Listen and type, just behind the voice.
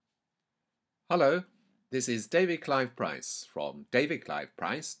Hello, this is David Clive Price from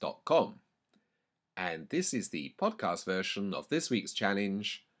davidcliveprice.com, and this is the podcast version of this week's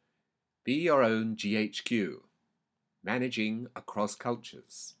challenge, Be Your Own GHQ, Managing Across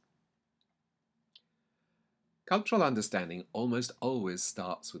Cultures. Cultural understanding almost always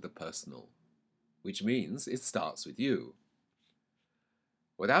starts with the personal, which means it starts with you.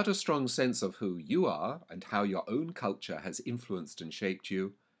 Without a strong sense of who you are and how your own culture has influenced and shaped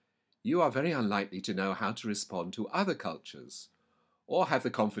you, you are very unlikely to know how to respond to other cultures, or have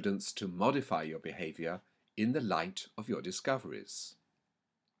the confidence to modify your behavior in the light of your discoveries.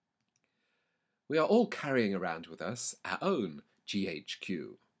 We are all carrying around with us our own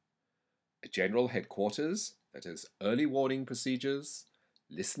GHQ, a general headquarters that has early warning procedures,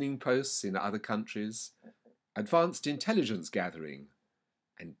 listening posts in other countries, advanced intelligence gathering,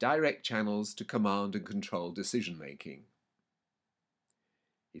 and direct channels to command and control decision-making.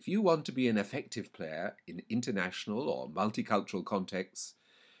 If you want to be an effective player in international or multicultural contexts,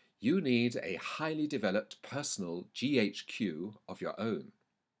 you need a highly developed personal GHQ of your own.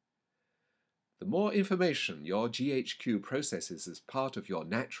 The more information your GHQ processes as part of your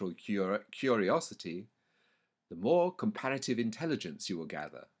natural curiosity, the more comparative intelligence you will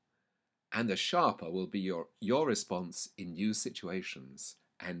gather, and the sharper will be your response in new situations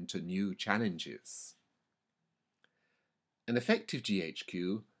and to new challenges. An effective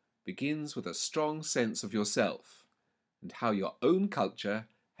GHQ begins with a strong sense of yourself and how your own culture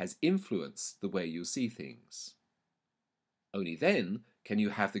has influenced the way you see things. Only then can you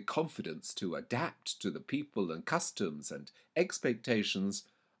have the confidence to adapt to the people and customs and expectations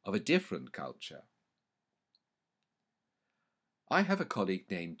of a different culture. I have a colleague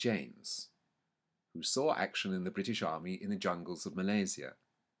named James, who saw action in the British Army in the jungles of Malaysia.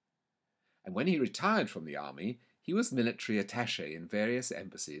 And when he retired from the army, he was military attaché in various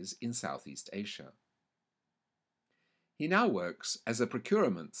embassies in Southeast Asia. He now works as a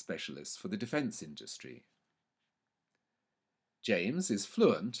procurement specialist for the defence industry. James is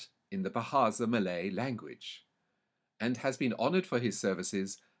fluent in the Bahasa Malay language and has been honoured for his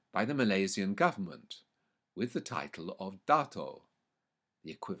services by the Malaysian government with the title of Dato',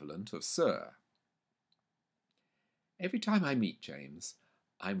 the equivalent of Sir. Every time I meet James,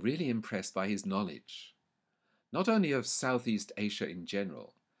 I'm really impressed by his knowledge, not only of Southeast Asia in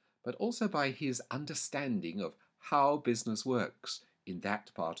general, but also by his understanding of how business works in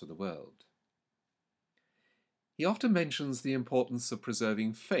that part of the world. He often mentions the importance of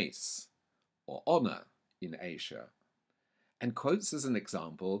preserving face, or honour, in Asia, and quotes as an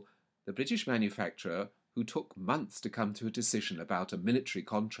example the British manufacturer who took months to come to a decision about a military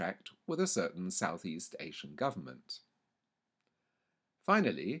contract with a certain Southeast Asian government.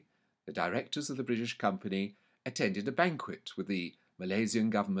 Finally, the directors of the British company attended a banquet with the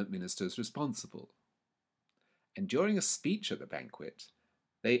Malaysian government ministers responsible. And during a speech at the banquet,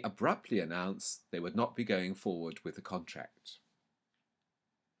 they abruptly announced they would not be going forward with the contract.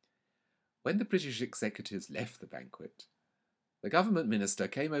 When the British executives left the banquet, the government minister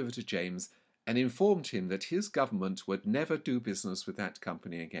came over to James and informed him that his government would never do business with that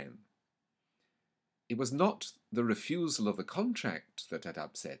company again. It was not the refusal of the contract that had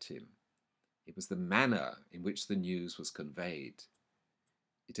upset him. It was the manner in which the news was conveyed.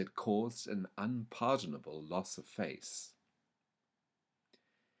 It had caused an unpardonable loss of face.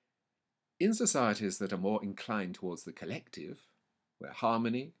 In societies that are more inclined towards the collective, where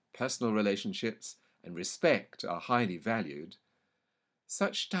harmony, personal relationships, and respect are highly valued,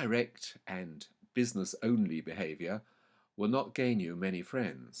 such direct and business-only behaviour will not gain you many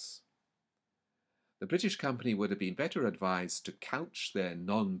friends. The British company would have been better advised to couch their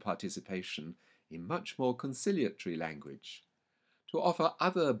non-participation in much more conciliatory language, to offer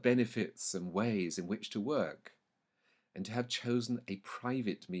other benefits and ways in which to work, and to have chosen a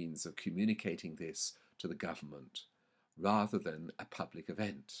private means of communicating this to the government, rather than a public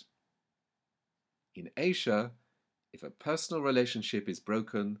event. In Asia, if a personal relationship is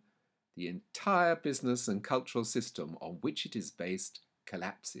broken, the entire business and cultural system on which it is based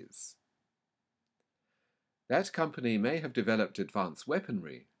collapses. That company may have developed advanced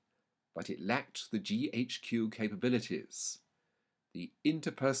weaponry, but it lacked the GHQ capabilities, the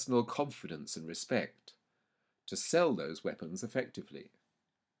interpersonal confidence and respect, to sell those weapons effectively.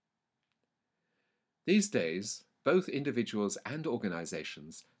 These days, both individuals and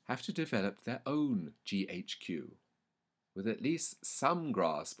organizations have to develop their own GHQ, with at least some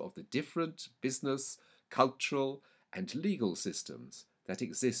grasp of the different business, cultural, and legal systems that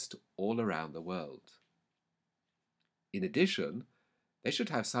exist all around the world. In addition, they should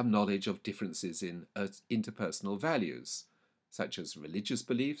have some knowledge of differences in interpersonal values, such as religious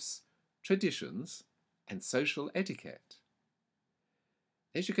beliefs, traditions, and social etiquette.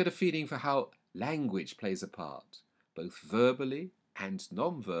 They should get a feeling for how language plays a part, both verbally and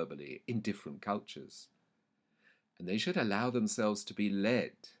non-verbally, in different cultures. And they should allow themselves to be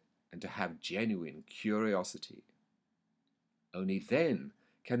led and to have genuine curiosity. Only then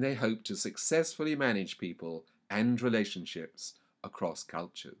can they hope to successfully manage people and relationships across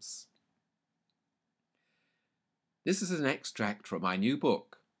cultures. This is an extract from my new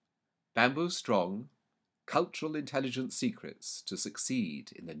book, Bamboo Strong: Cultural Intelligence Secrets to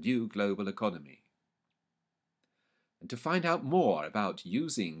Succeed in the New Global Economy. And to find out more about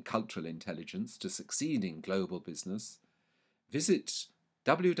using cultural intelligence to succeed in global business, visit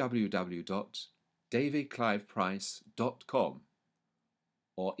www.davidcliveprice.com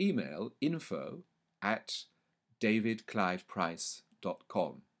or email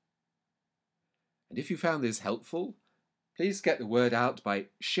info@davidcliveprice.com. And if you found this helpful, please get the word out by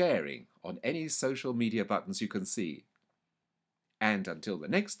sharing on any social media buttons you can see. And until the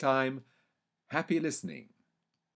next time, happy listening.